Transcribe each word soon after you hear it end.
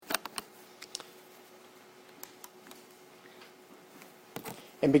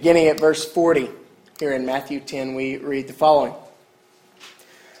And beginning at verse 40, here in Matthew 10, we read the following.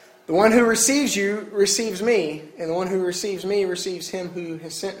 The one who receives you receives me, and the one who receives me receives him who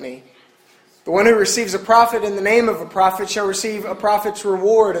has sent me. The one who receives a prophet in the name of a prophet shall receive a prophet's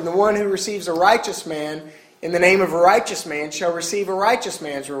reward, and the one who receives a righteous man in the name of a righteous man shall receive a righteous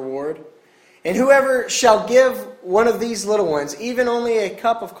man's reward. And whoever shall give one of these little ones, even only a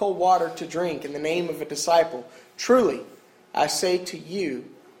cup of cold water to drink in the name of a disciple, truly, I say to you,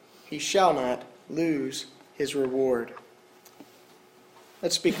 he shall not lose his reward.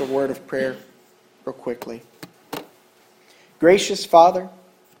 Let's speak a word of prayer real quickly. Gracious Father,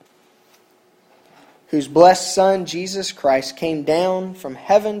 whose blessed Son, Jesus Christ, came down from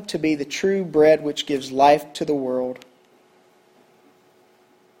heaven to be the true bread which gives life to the world,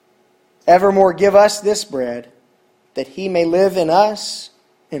 evermore give us this bread, that he may live in us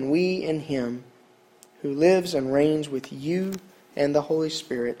and we in him, who lives and reigns with you and the Holy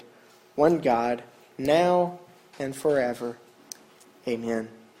Spirit, one God, now and forever. Amen.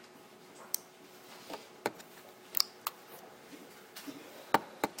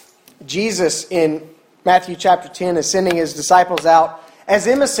 Jesus in Matthew chapter 10 is sending his disciples out as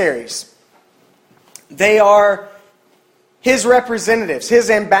emissaries. They are his representatives,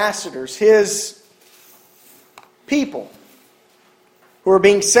 his ambassadors, his people who are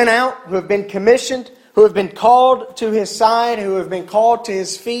being sent out, who have been commissioned, who have been called to his side, who have been called to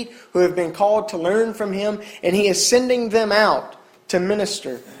his feet, who have been called to learn from him, and he is sending them out to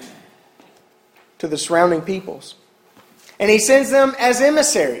minister to the surrounding peoples. And he sends them as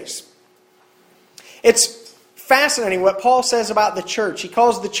emissaries. It's fascinating what Paul says about the church. He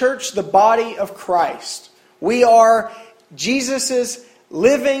calls the church the body of Christ. We are Jesus'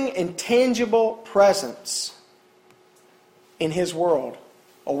 living and tangible presence in his world.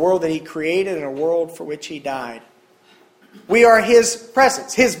 A world that he created and a world for which he died. We are his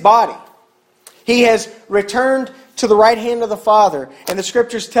presence, his body. He has returned to the right hand of the Father. And the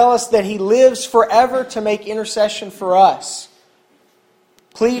Scriptures tell us that he lives forever to make intercession for us,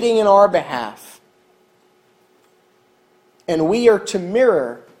 pleading in our behalf. And we are to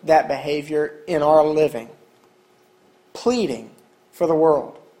mirror that behavior in our living, pleading for the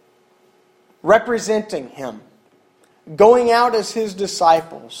world, representing him, going out as his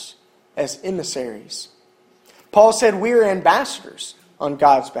disciples, as emissaries. Paul said we are ambassadors on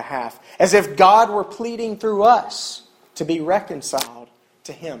God's behalf, as if God were pleading through us to be reconciled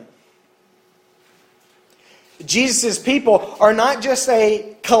to him. Jesus' people are not just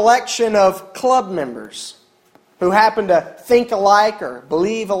a collection of club members who happen to think alike or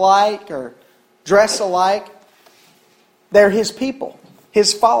believe alike or dress alike. They're his people,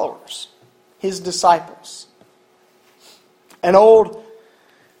 his followers, his disciples. An old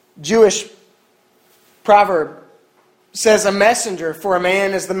Jewish proverb says a messenger for a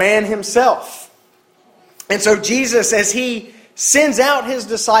man is the man himself. And so Jesus, as he sends out his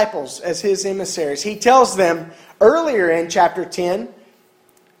disciples as his emissaries, he tells them earlier in chapter 10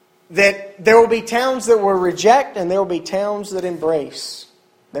 that there will be towns that will reject and there will be towns that embrace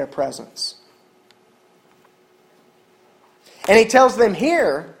their presence. And he tells them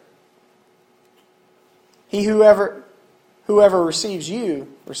here, whoever receives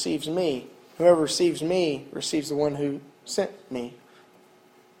you receives me. Whoever receives me receives the one who sent me.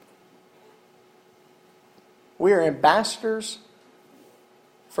 We are ambassadors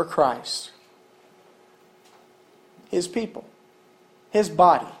for Christ. His people. His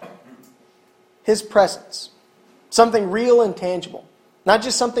body. His presence. Something real and tangible. Not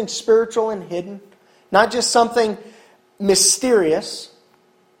just something spiritual and hidden. Not just something mysterious.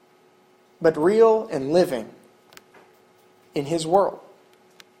 But real and living in his world.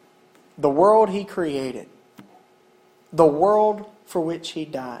 The world he created. The world for which he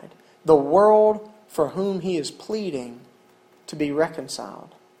died. The world for whom he is pleading to be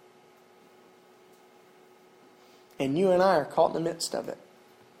reconciled. And you and I are caught in the midst of it.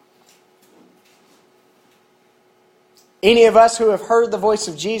 Any of us who have heard the voice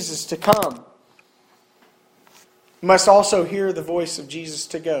of Jesus to come must also hear the voice of Jesus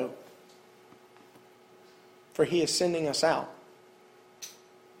to go. For he is sending us out.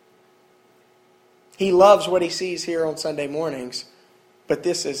 He loves what he sees here on Sunday mornings, but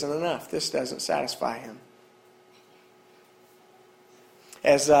this isn't enough. This doesn't satisfy him.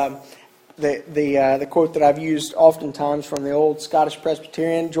 As the quote that I've used oftentimes from the old Scottish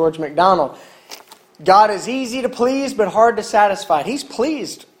Presbyterian, George MacDonald, God is easy to please but hard to satisfy. He's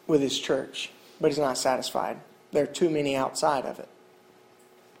pleased with his church, but he's not satisfied. There are too many outside of it.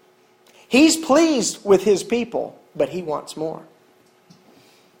 He's pleased with his people, but he wants more.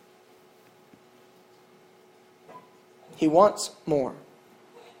 He wants more.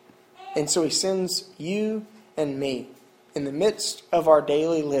 And so He sends you and me. In the midst of our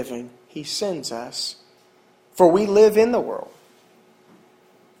daily living, He sends us. For we live in the world.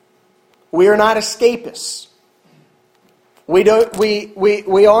 We are not escapists. We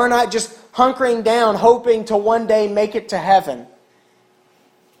are not just hunkering down, hoping to one day make it to heaven.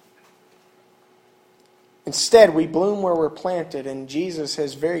 Instead, we bloom where we're planted, and Jesus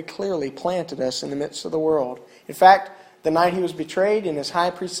has very clearly planted us in the midst of the world. In fact, the night He was betrayed, in His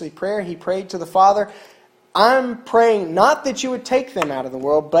high priestly prayer, He prayed to the Father, I'm praying not that you would take them out of the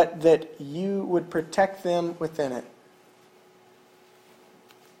world, but that you would protect them within it.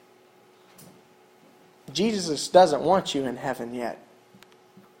 Jesus doesn't want you in heaven yet.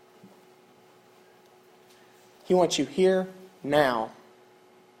 He wants you here, now,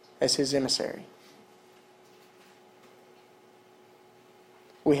 as His emissary.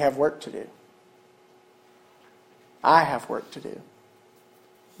 We have work to do. I have work to do.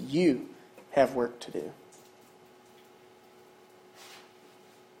 You have work to do.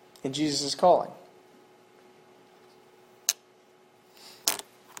 And Jesus is calling.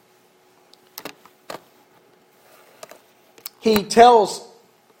 He tells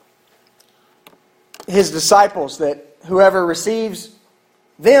His disciples that whoever receives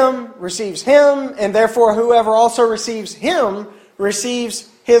them receives Him, and therefore whoever also receives Him receives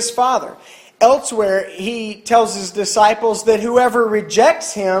His Father. Elsewhere, He tells His disciples that whoever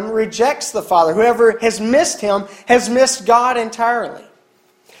rejects Him rejects the Father. Whoever has missed Him has missed God entirely.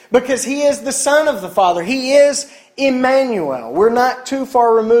 Because He is the Son of the Father. He is Emmanuel. We're not too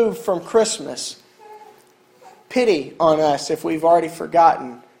far removed from Christmas. Pity on us if we've already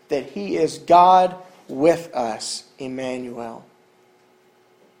forgotten that He is God with us, Emmanuel.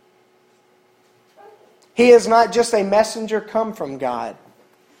 He is not just a messenger come from God.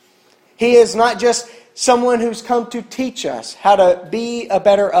 He is not just someone who's come to teach us how to be a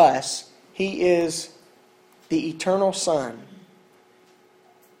better us. He is the eternal Son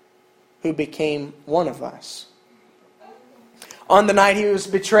who became one of us. On the night He was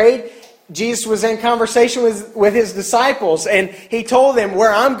betrayed, Jesus was in conversation with His disciples, and He told them,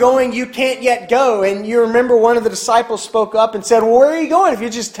 where I'm going, you can't yet go. And you remember one of the disciples spoke up and said, well, where are you going? If you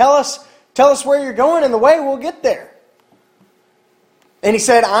just tell us where you're going and the way, we'll get there. And He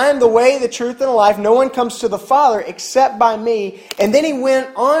said, I am the way, the truth, and the life. No one comes to the Father except by me. And then He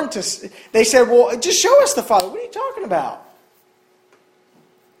went on to, they said, well, just show us the Father. What are you talking about?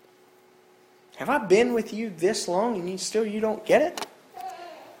 Have I been with you this long and you don't get it?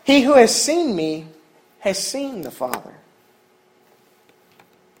 He who has seen me has seen the Father.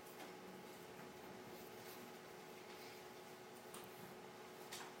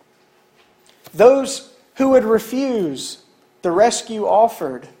 Those who would refuse the rescue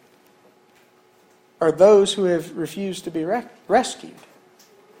offered are those who have refused to be rescued.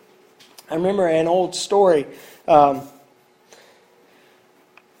 I remember an old story when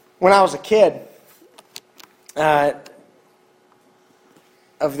I was a kid of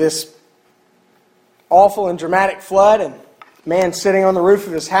this awful and dramatic flood, and a man sitting on the roof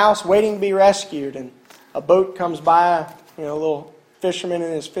of his house waiting to be rescued, and a boat comes by, a little fisherman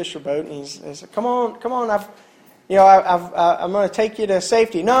in his fisher boat, and he says, come on, I'm going to take you to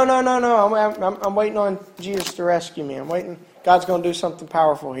safety. No, I'm waiting on Jesus to rescue me. I'm waiting. God's going to do something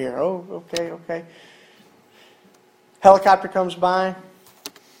powerful here. Oh, okay. Helicopter comes by.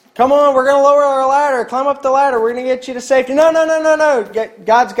 Come on, we're going to lower our ladder. Climb up the ladder. We're going to get you to safety. No.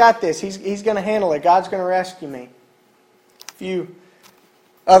 God's got this. He's going to handle it. God's going to rescue me. A few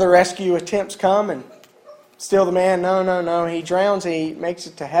other rescue attempts come, and still the man, no. He drowns. He makes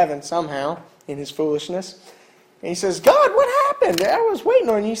it to heaven somehow in his foolishness. And he says, God, what happened? I was waiting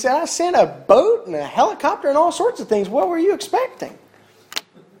on you. He said, I sent a boat and a helicopter and all sorts of things. What were you expecting?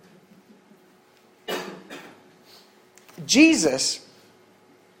 Jesus,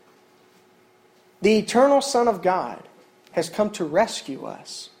 the eternal Son of God, has come to rescue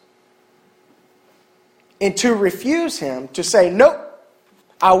us. And to refuse Him, to say, nope,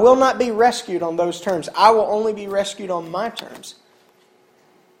 I will not be rescued on those terms. I will only be rescued on my terms,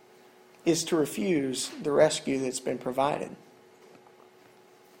 is to refuse the rescue that's been provided.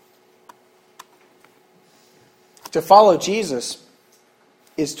 To follow Jesus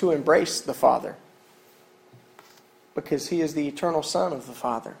is to embrace the Father, because He is the eternal Son of the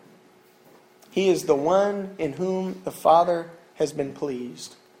Father. He is the one in whom the Father has been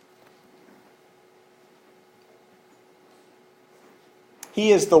pleased.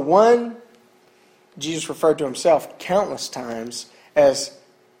 He is the one, Jesus referred to Himself countless times as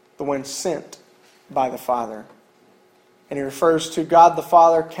the one sent by the Father. And He refers to God the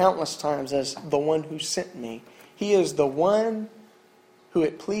Father countless times as the one who sent me. He is the one who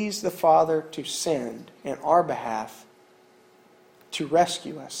it pleased the Father to send in our behalf to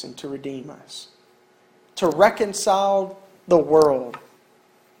rescue us and to redeem us, to reconcile the world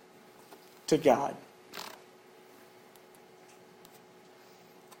to God.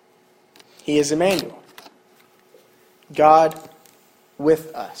 He is Emmanuel, God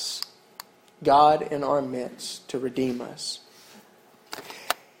with us, God in our midst to redeem us.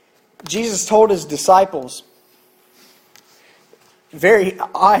 Jesus told His disciples very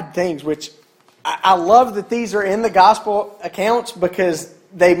odd things, which I love that these are in the gospel accounts because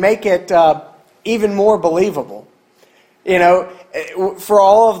they make it even more believable. You know, for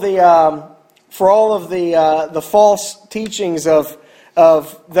all of the false teachings of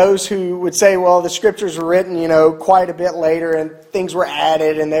those who would say, well, the scriptures were written, quite a bit later and things were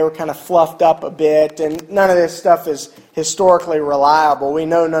added and they were kind of fluffed up a bit and none of this stuff is historically reliable. We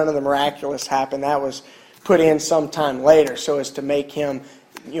know none of the miraculous happened. That was put in sometime later so as to make Him,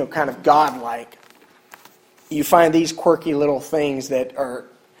 kind of godlike. You find these quirky little things that are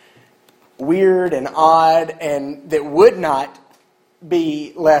weird and odd and that would not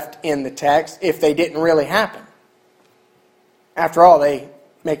be left in the text if they didn't really happen. After all, they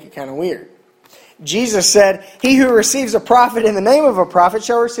make it kind of weird. Jesus said, "He who receives a prophet in the name of a prophet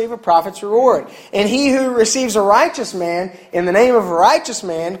shall receive a prophet's reward. And he who receives a righteous man in the name of a righteous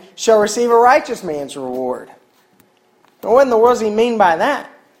man shall receive a righteous man's reward." Now, what in the world does He mean by that?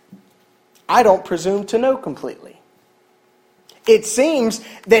 I don't presume to know completely. It seems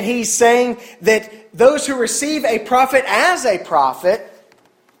that He's saying that those who receive a prophet as a prophet,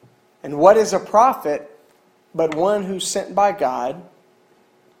 and what is a prophet but one who's sent by God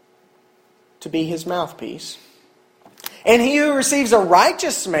to be His mouthpiece. And he who receives a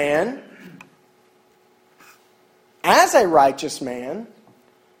righteous man as a righteous man,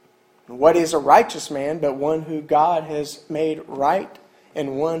 what is a righteous man but one who God has made right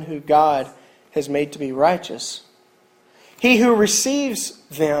and one who God has made to be righteous? He who receives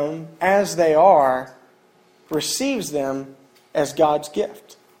them as they are, receives them as God's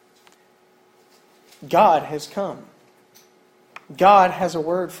gift. God has come. God has a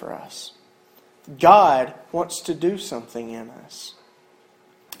word for us. God wants to do something in us.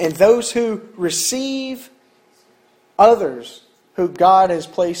 And those who receive others who God has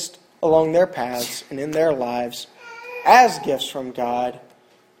placed along their paths and in their lives as gifts from God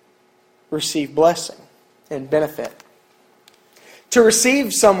receive blessing and benefit. To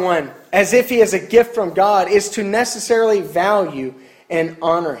receive someone as if he is a gift from God is to necessarily value and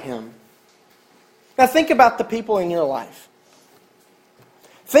honor him. Now think about the people in your life.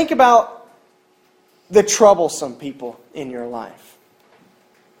 Think about the troublesome people in your life.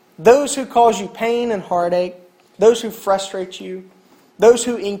 Those who cause you pain and heartache. Those who frustrate you. Those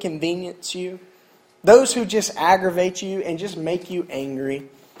who inconvenience you. Those who just aggravate you and just make you angry.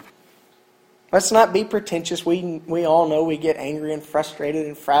 Let's not be pretentious. We all know we get angry and frustrated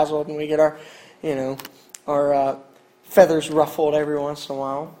and frazzled and we get our feathers ruffled every once in a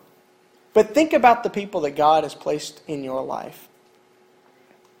while. But think about the people that God has placed in your life.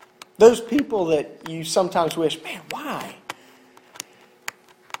 Those people that you sometimes wish, man, why?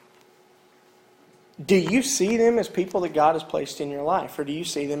 Do you see them as people that God has placed in your life? Or do you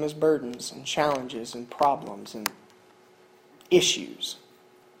see them as burdens and challenges and problems and issues?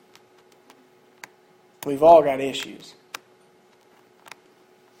 We've all got issues.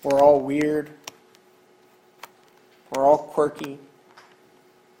 We're all weird. We're all quirky.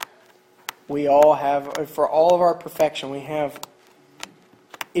 We all have, for all of our perfection, we have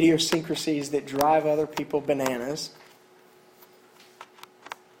idiosyncrasies that drive other people bananas.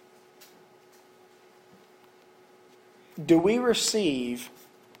 Do we receive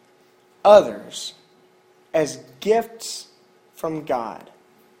others as gifts from God?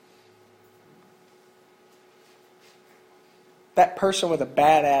 That person with a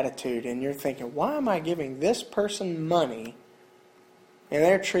bad attitude, and you're thinking, why am I giving this person money and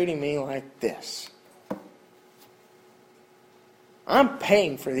they're treating me like this? I'm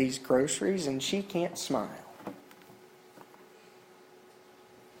paying for these groceries and she can't smile.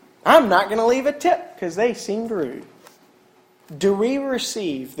 I'm not going to leave a tip because they seemed rude. Do we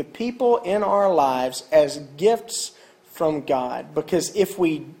receive the people in our lives as gifts from God? Because if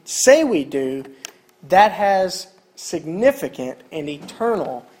we say we do, that has significant and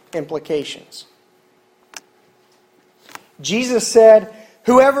eternal implications. Jesus said,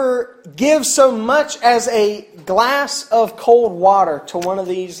 "Whoever gives so much as a glass of cold water to one of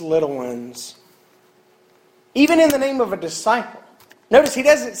these little ones," even in the name of a disciple. Notice he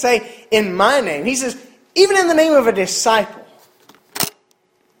doesn't say, "in my name." He says, even in the name of a disciple,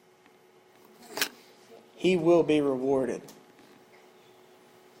 he will be rewarded.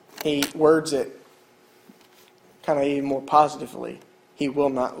 he words it kind of even more positively. He will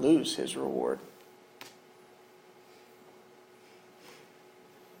not lose his reward.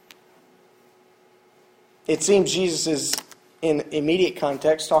 It seems Jesus is, in immediate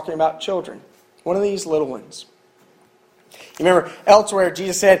context, talking about children. One of these little ones. You remember elsewhere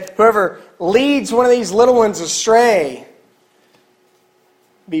Jesus said, whoever leads one of these little ones astray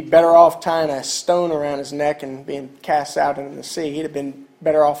be better off tying a stone around his neck and being cast out into the sea. He'd have been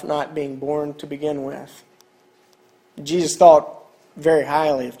better off not being born to begin with. Jesus thought very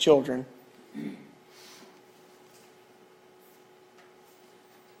highly of children.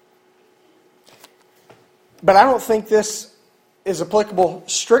 But I don't think this is applicable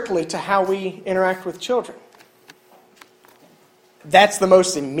strictly to how we interact with children. That's the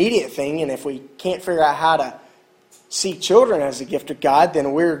most immediate thing, and if we can't figure out how to see children as a gift of God,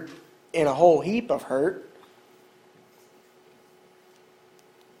 then we're in a whole heap of hurt.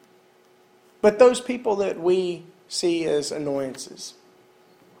 But those people that we see as annoyances,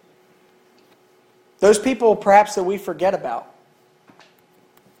 those people perhaps that we forget about,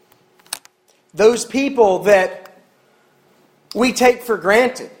 those people that we take for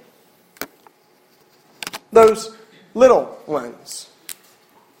granted, those little ones.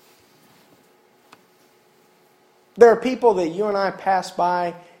 There are people that you and I pass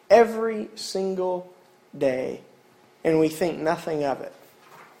by every single day, and we think nothing of it.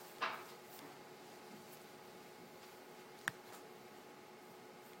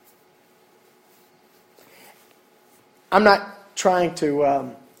 I'm not trying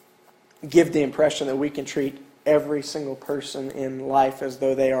to give the impression that we can treat every single person in life as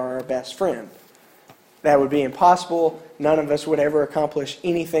though they are our best friend. That would be impossible. None of us would ever accomplish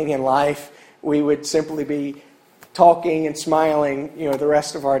anything in life. We would simply be talking and smiling, the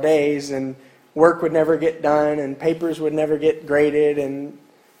rest of our days, and work would never get done, and papers would never get graded, and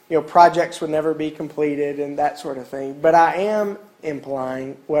projects would never be completed, and that sort of thing. But I am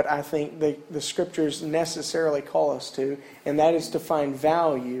implying what I think the Scriptures necessarily call us to, and that is to find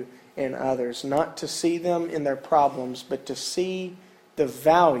value in others, not to see them in their problems, but to see the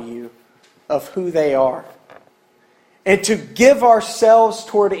value of who they are, and to give ourselves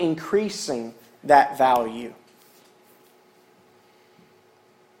toward increasing that value.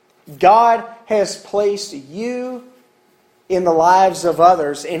 God has placed you in the lives of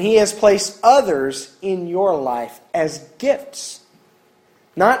others, and He has placed others in your life as gifts.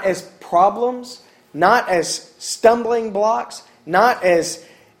 Not as problems, not as stumbling blocks, not as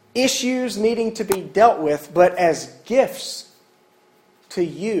issues needing to be dealt with, but as gifts to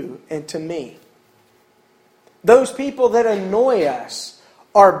you and to me. Those people that annoy us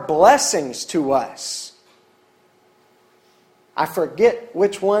are blessings to us. I forget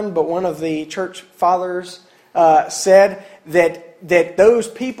which one, but one of the church fathers said that those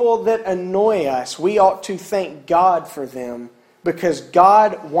people that annoy us, we ought to thank God for them, because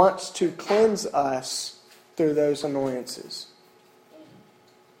God wants to cleanse us through those annoyances.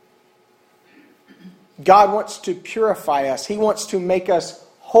 God wants to purify us. He wants to make us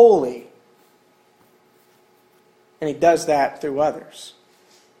holy. And He does that through others.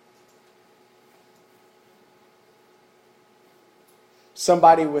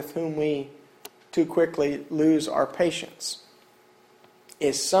 Somebody with whom we too quickly lose our patience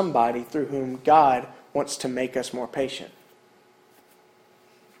is somebody through whom God wants to make us more patient.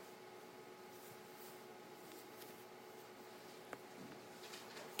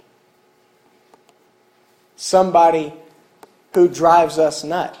 Somebody who drives us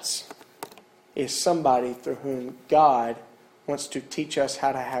nuts is somebody through whom God wants to teach us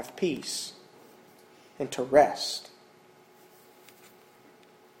how to have peace and to rest.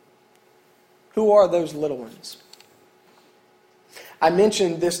 Who are those little ones? I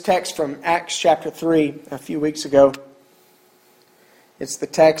mentioned this text from Acts chapter 3 a few weeks ago. It's the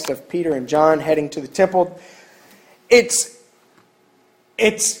text of Peter and John heading to the temple.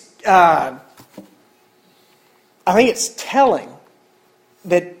 I think it's telling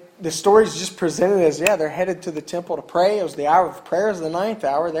that the story is just presented as, they're headed to the temple to pray. It was the hour of prayer, it was the 9th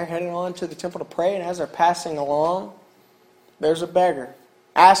hour. They're heading on to the temple to pray, and as they're passing along, there's a beggar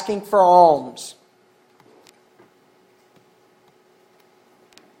asking for alms.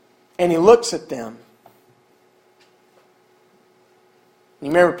 And he looks at them. You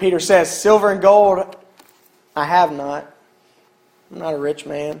remember Peter says, silver and gold I have not. I'm not a rich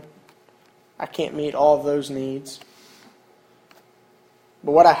man. I can't meet all of those needs.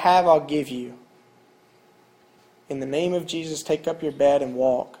 But what I have, I'll give you. In the name of Jesus, take up your bed and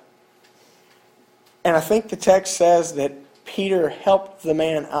walk. And I think the text says that Peter helped the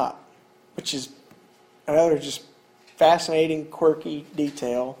man up, which is another just fascinating, quirky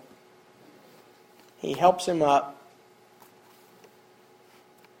detail. He helps him up.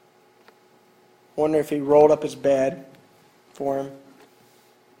 Wonder if he rolled up his bed for him.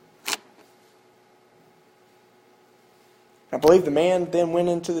 I believe the man then went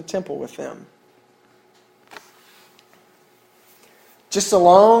into the temple with them. Just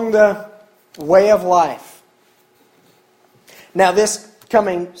along the way of life. Now this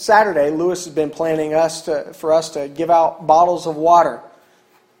coming Saturday, Lewis has been planning for us to give out bottles of water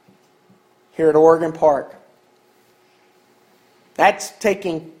here at Oregon Park. That's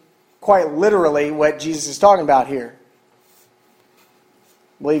taking quite literally what Jesus is talking about here.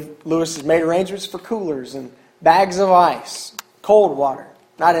 I believe Lewis has made arrangements for coolers and bags of ice, cold water,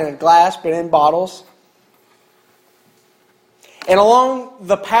 not in a glass but in bottles. And along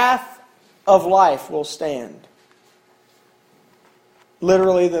the path of life we'll stand.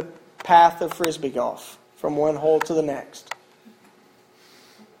 Literally the path of frisbee golf, from one hole to the next.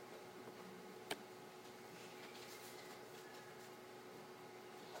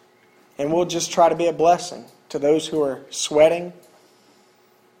 And we'll just try to be a blessing to those who are sweating,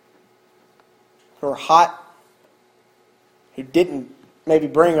 who are hot, who didn't maybe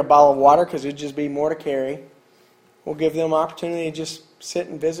bring a bottle of water because it'd just be more to carry. We'll give them an opportunity to just sit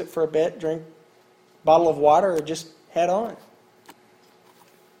and visit for a bit, drink a bottle of water, or just head on.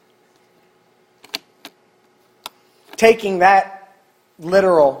 Taking that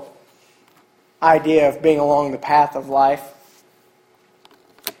literal idea of being along the path of life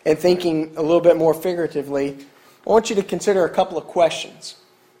and thinking a little bit more figuratively, I want you to consider a couple of questions.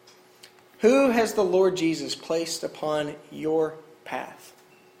 Who has the Lord Jesus placed upon your path?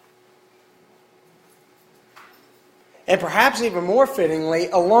 And perhaps even more fittingly,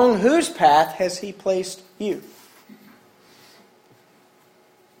 along whose path has He placed you?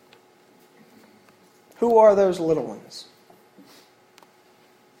 Who are those little ones?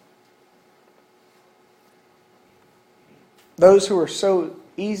 Those who are so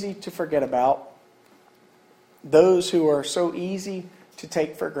easy to forget about. Those who are so easy to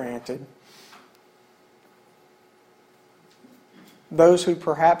take for granted. Those who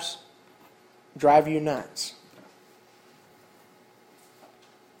perhaps drive you nuts.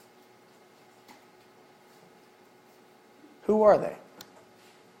 Who are they?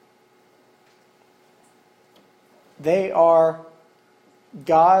 They are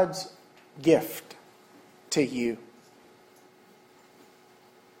God's gift to you.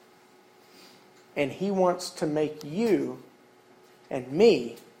 And He wants to make you and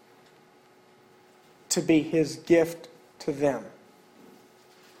me to be His gift to them.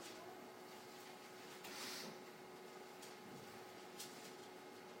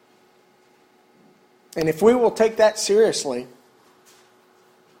 And if we will take that seriously,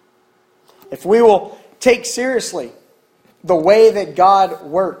 if we will take seriously the way that God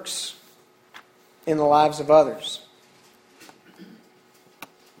works in the lives of others,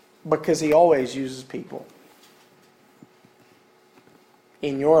 because He always uses people.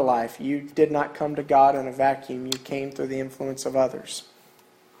 In your life, you did not come to God in a vacuum. You came through the influence of others.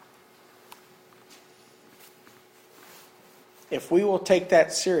 If we will take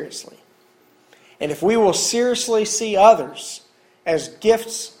that seriously, and if we will seriously see others as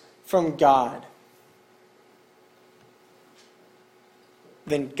gifts from God,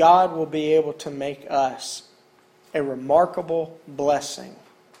 then God will be able to make us a remarkable blessing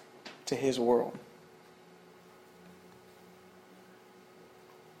to His world.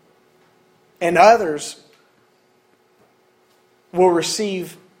 And others will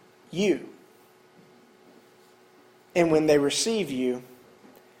receive you. And when they receive you,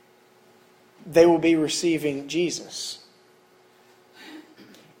 they will be receiving Jesus.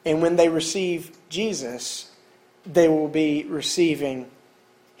 And when they receive Jesus, they will be receiving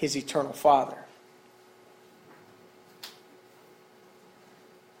His eternal Father.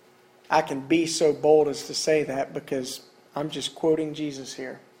 I can be so bold as to say that because I'm just quoting Jesus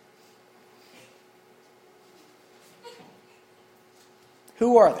here.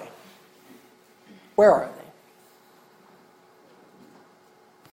 Who are they? Where are they?